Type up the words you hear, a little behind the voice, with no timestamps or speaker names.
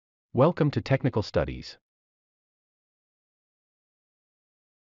Welcome to Technical Studies.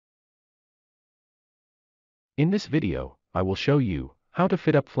 In this video, I will show you how to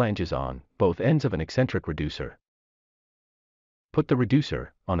fit up flanges on both ends of an eccentric reducer. Put the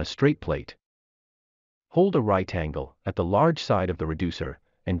reducer on a straight plate. Hold a right angle at the large side of the reducer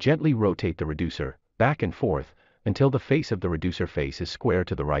and gently rotate the reducer back and forth until the face of the reducer face is square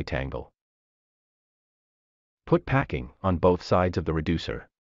to the right angle. Put packing on both sides of the reducer.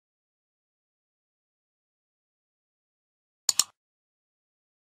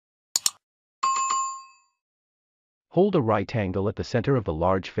 Hold a right angle at the center of the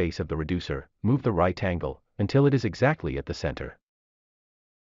large face of the reducer, move the right angle until it is exactly at the center.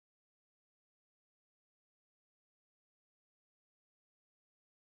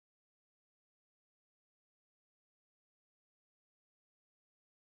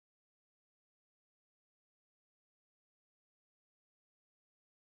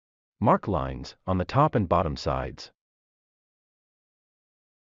 Mark lines on the top and bottom sides.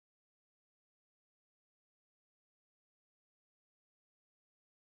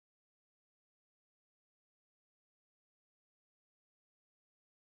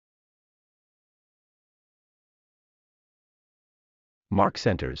 Mark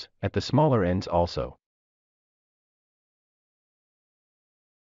centers at the smaller ends also.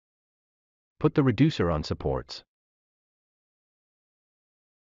 Put the reducer on supports.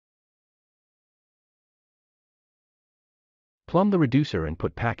 Plumb the reducer and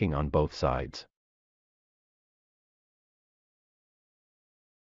put packing on both sides.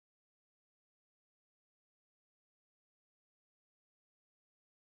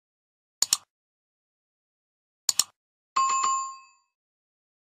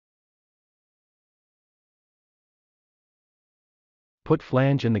 Put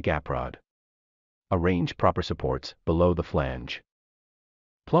flange in the gap rod. Arrange proper supports below the flange.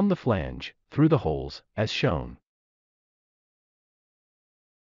 Plumb the flange through the holes as shown.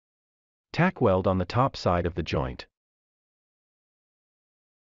 Tack weld on the top side of the joint.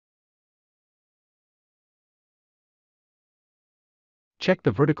 Check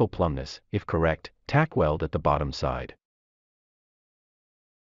the vertical plumbness. If correct, tack weld at the bottom side.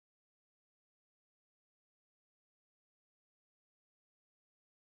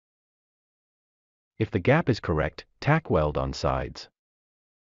 If the gap is correct, tack weld on sides.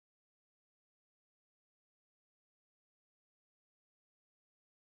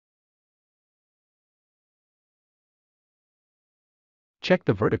 Check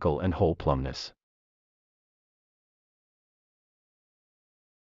the vertical and hole plumbness.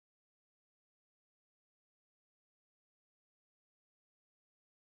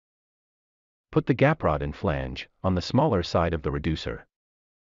 Put the gap rod and flange on the smaller side of the reducer.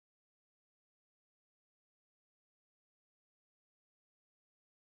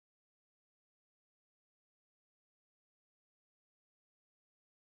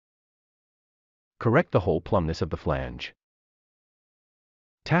 Correct the hole plumbness of the flange.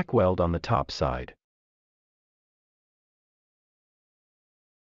 Tack weld on the top side.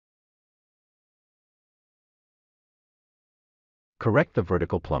 Correct the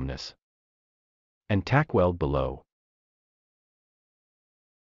vertical plumbness. And tack weld below.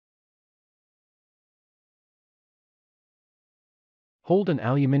 Hold an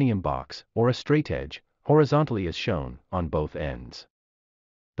aluminium box or a straight edge horizontally as shown on both ends.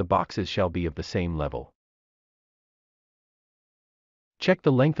 The boxes shall be of the same level. Check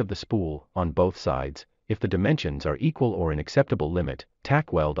the length of the spool on both sides. If the dimensions are equal or in acceptable limit,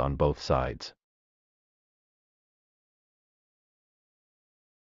 tack weld on both sides.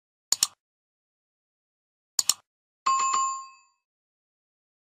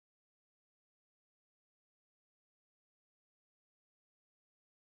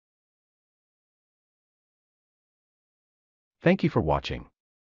 Thank you for watching.